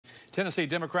Tennessee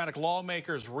Democratic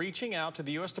lawmakers reaching out to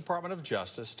the U.S. Department of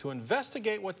Justice to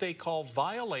investigate what they call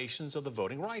violations of the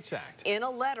Voting Rights Act. In a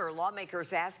letter,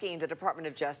 lawmakers asking the Department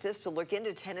of Justice to look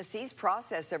into Tennessee's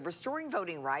process of restoring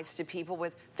voting rights to people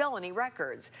with felony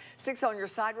records. 6 on Your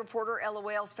Side reporter Ella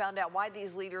Wales found out why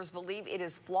these leaders believe it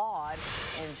is flawed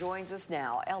and joins us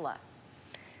now. Ella.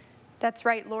 That's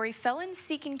right, Lori. Felons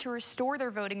seeking to restore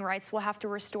their voting rights will have to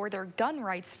restore their gun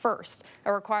rights first,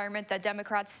 a requirement that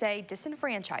Democrats say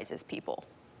disenfranchises people.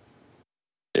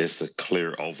 It's a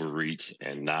clear overreach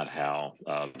and not how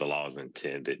the law is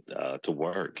intended to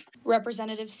work.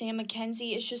 Representative Sam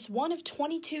McKenzie is just one of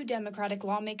 22 Democratic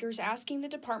lawmakers asking the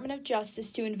Department of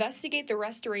Justice to investigate the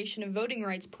restoration of voting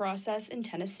rights process in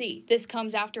Tennessee. This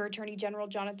comes after Attorney General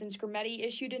Jonathan Skrmetti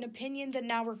issued an opinion that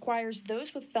now requires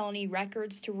those with felony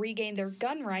records to regain their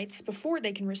gun rights before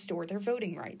they can restore their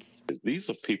voting rights. These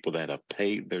are people that have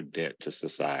paid their debt to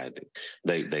society.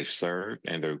 They've served,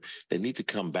 and they need to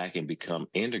come back and become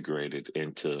integrated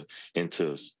into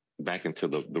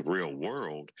the real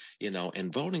world,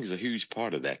 and voting is a huge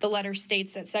part of that. The letter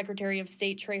states that Secretary of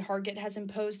State Trey Hargett has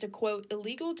imposed a, quote,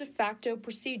 illegal de facto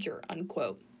procedure,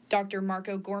 unquote. Dr.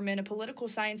 Marco Gorman, a political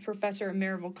science professor at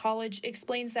Maryville College,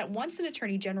 explains that once an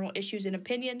attorney general issues an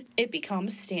opinion, it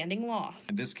becomes standing law.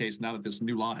 In this case, now that this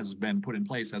new law has been put in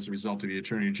place as a result of the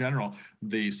attorney general,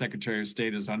 the Secretary of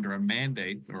State is under a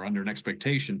mandate or under an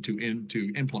expectation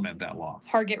to implement that law.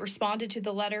 Hargett responded to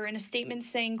the letter in a statement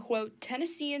saying, quote,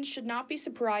 Tennesseans should not be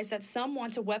surprised that some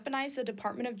want to weaponize the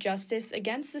Department of Justice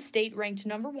against the state ranked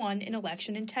 #1 in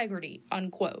election integrity,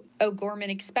 unquote. O'Gorman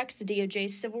expects the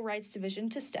DOJ's Civil Rights Division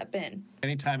to step in.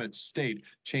 Anytime a state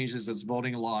changes its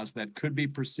voting laws that could be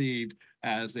perceived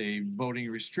as a voting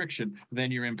restriction,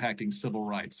 then you're impacting civil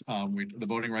rights. The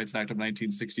Voting Rights Act of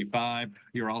 1965,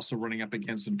 you're also running up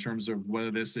against in terms of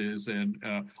whether this is an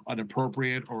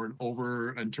appropriate or an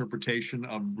over-interpretation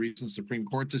of recent Supreme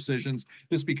Court decisions.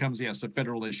 This becomes, yes, a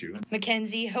federal issue.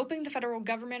 McKenzie hoping the federal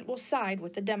government will side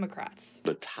with the Democrats.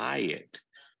 But tie it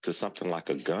to something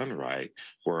like a gun right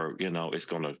where, it's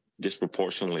going to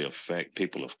disproportionately affect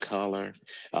people of color.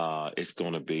 It's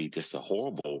going to be just a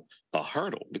hurdle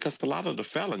because a lot of the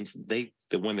felons,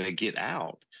 when they get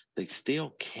out, they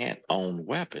still can't own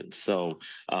weapons. So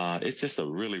it's just a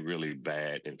really, really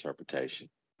bad interpretation.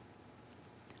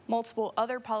 Multiple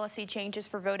other policy changes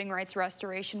for voting rights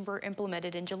restoration were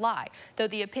implemented in July, though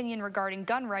the opinion regarding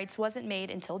gun rights wasn't made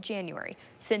until January.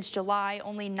 Since July,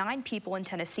 only 9 people in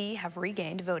Tennessee have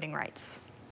regained voting rights.